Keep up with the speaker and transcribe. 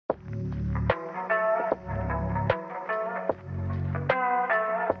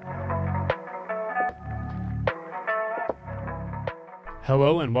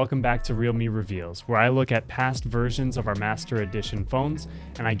Hello and welcome back to Realme Reveals, where I look at past versions of our Master Edition phones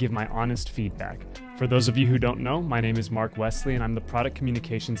and I give my honest feedback. For those of you who don't know, my name is Mark Wesley and I'm the Product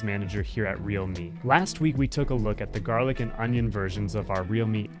Communications Manager here at Realme. Last week we took a look at the garlic and onion versions of our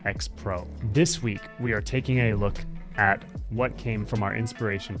Realme X Pro. This week we are taking a look at what came from our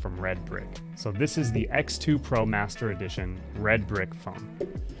inspiration from Red Brick. So this is the X2 Pro Master Edition Red Brick phone.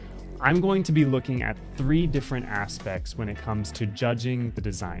 I'm going to be looking at three different aspects when it comes to judging the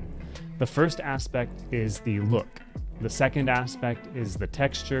design. The first aspect is the look. The second aspect is the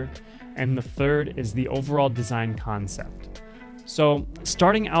texture. And the third is the overall design concept. So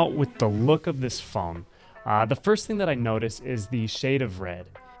starting out with the look of this phone, the first thing that I notice is the shade of red.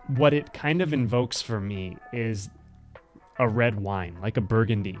 What it kind of invokes for me is a red wine, like a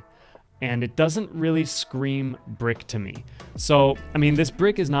burgundy. And it doesn't really scream brick to me. So, I mean, this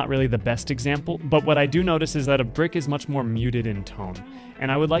brick is not really the best example, but what I do notice is that a brick is much more muted in tone.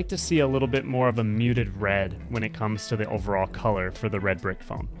 And I would like to see a little bit more of a muted red when it comes to the overall color for the Red Brick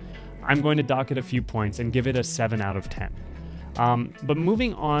phone. I'm going to dock it a few points and give it a 7 out of 10. But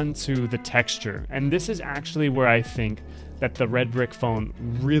moving on to the texture, and this is actually where I think that the Red Brick phone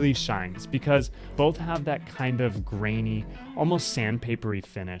really shines, because both have that kind of grainy, almost sandpapery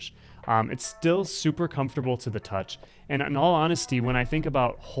finish. It's still super comfortable to the touch, and in all honesty, when I think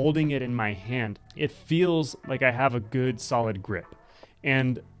about holding it in my hand, it feels like I have a good solid grip.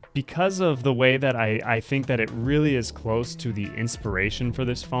 And because of the way that I think that it really is close to the inspiration for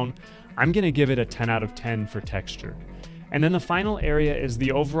this phone, I'm gonna give it a 10 out of 10 for texture. And then the final area is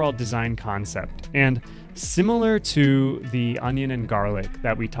the overall design concept. And similar to the onion and garlic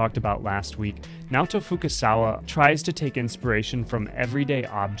that we talked about last week, Naoto Fukasawa tries to take inspiration from everyday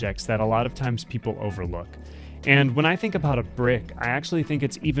objects that a lot of times people overlook. And when I think about a brick, I actually think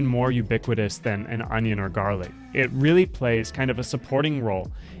it's even more ubiquitous than an onion or garlic. It really plays kind of a supporting role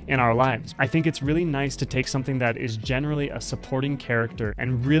in our lives. I think it's really nice to take something that is generally a supporting character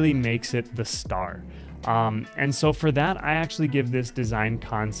and really makes it the star. And so for that, I actually give this design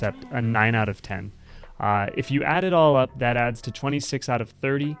concept a 9 out of 10. If you add it all up, that adds to 26 out of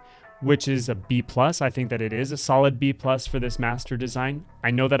 30, which is a B+. I think that it is a solid B+ for this master design. I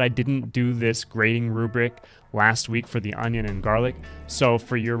know that I didn't do this grading rubric last week for the onion and garlic, so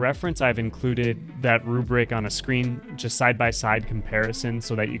for your reference, I've included that rubric on a screen, just side-by-side comparison,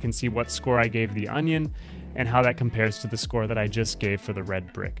 so that you can see what score I gave the onion and how that compares to the score that I just gave for the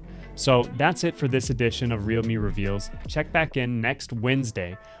Red Brick. So that's it for this edition of Realme Reveals. Check back in next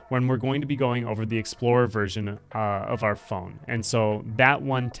Wednesday when we're going to be going over the Explorer version of our phone. And so that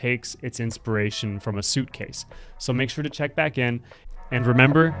one takes its inspiration from a suitcase. So make sure to check back in and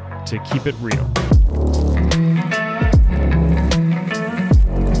remember to keep it real.